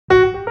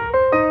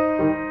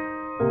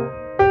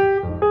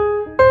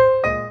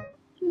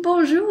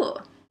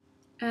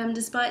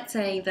Despite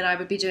saying that I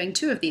would be doing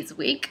 2 of these a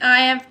week, I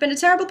have been a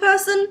terrible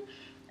person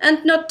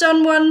and not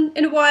done one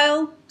in a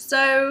while,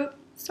 so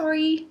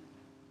sorry,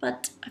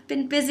 but I've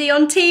been busy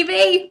on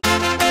TV.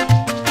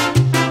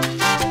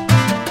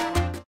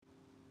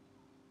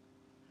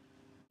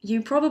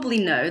 You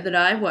probably know that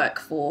I work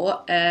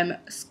for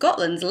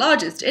Scotland's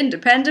largest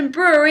independent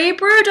brewery,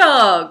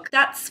 BrewDog.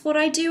 That's what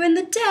I do in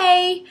the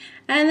day,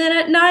 and then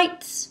at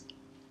night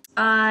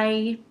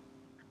I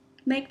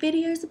make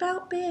videos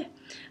about beer.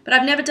 But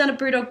I've never done a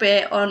BrewDog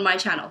beer on my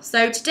channel.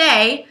 So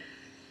today,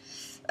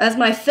 as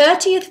my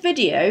 30th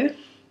video,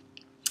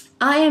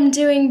 I am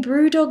doing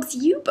BrewDog's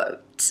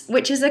U-Boat,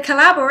 which is a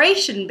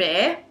collaboration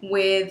beer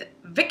with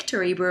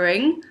Victory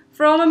Brewing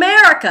from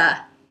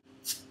America.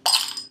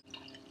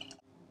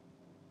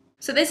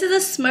 So this is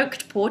a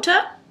smoked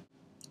porter,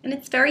 and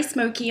it's very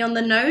smoky on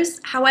the nose.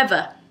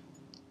 However,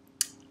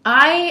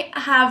 I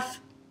have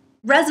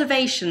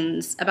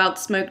reservations about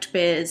smoked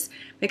beers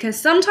because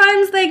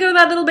sometimes they go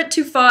that little bit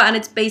too far and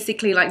it's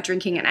basically like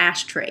drinking an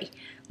ashtray.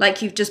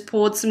 Like you've just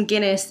poured some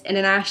Guinness in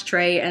an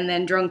ashtray and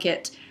then drunk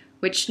it,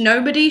 which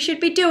nobody should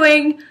be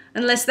doing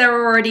unless they're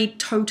already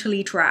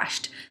totally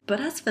trashed.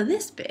 But as for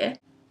this beer,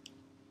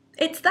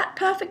 it's that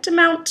perfect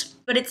amount,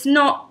 but it's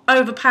not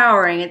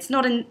overpowering, it's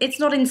not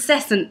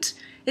incessant,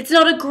 it's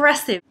not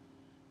aggressive.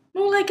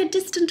 More like a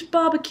distant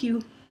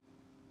barbecue.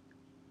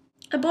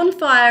 A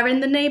bonfire in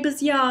the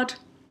neighbour's yard.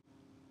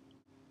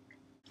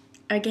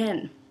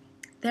 Again,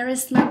 there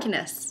is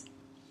smokiness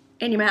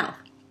in your mouth,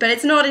 but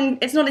it's not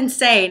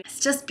insane. It's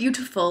just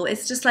beautiful.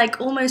 It's just like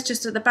almost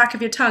just at the back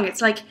of your tongue.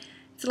 It's like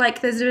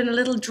there's been a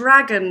little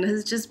dragon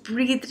has just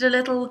breathed a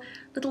little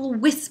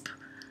wisp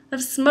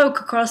of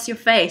smoke across your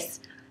face,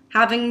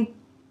 having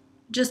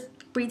just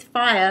breathed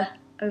fire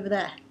over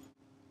there.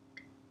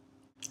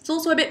 It's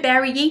also a bit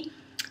berry-y,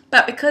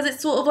 but because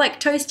it's sort of like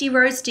toasty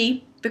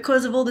roasty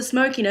because of all the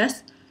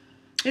smokiness,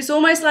 it's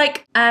almost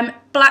like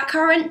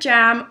blackcurrant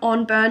jam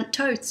on burnt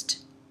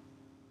toast.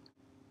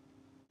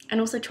 And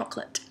also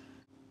chocolate.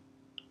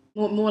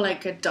 More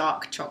like a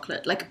dark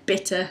chocolate, like a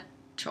bitter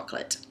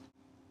chocolate.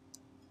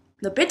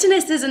 The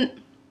bitterness isn't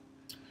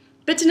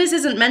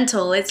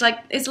mental, it's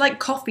like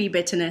coffee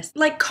bitterness.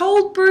 Like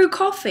cold brew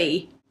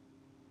coffee.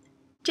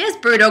 Cheers,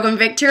 BrewDog and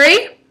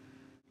Victory!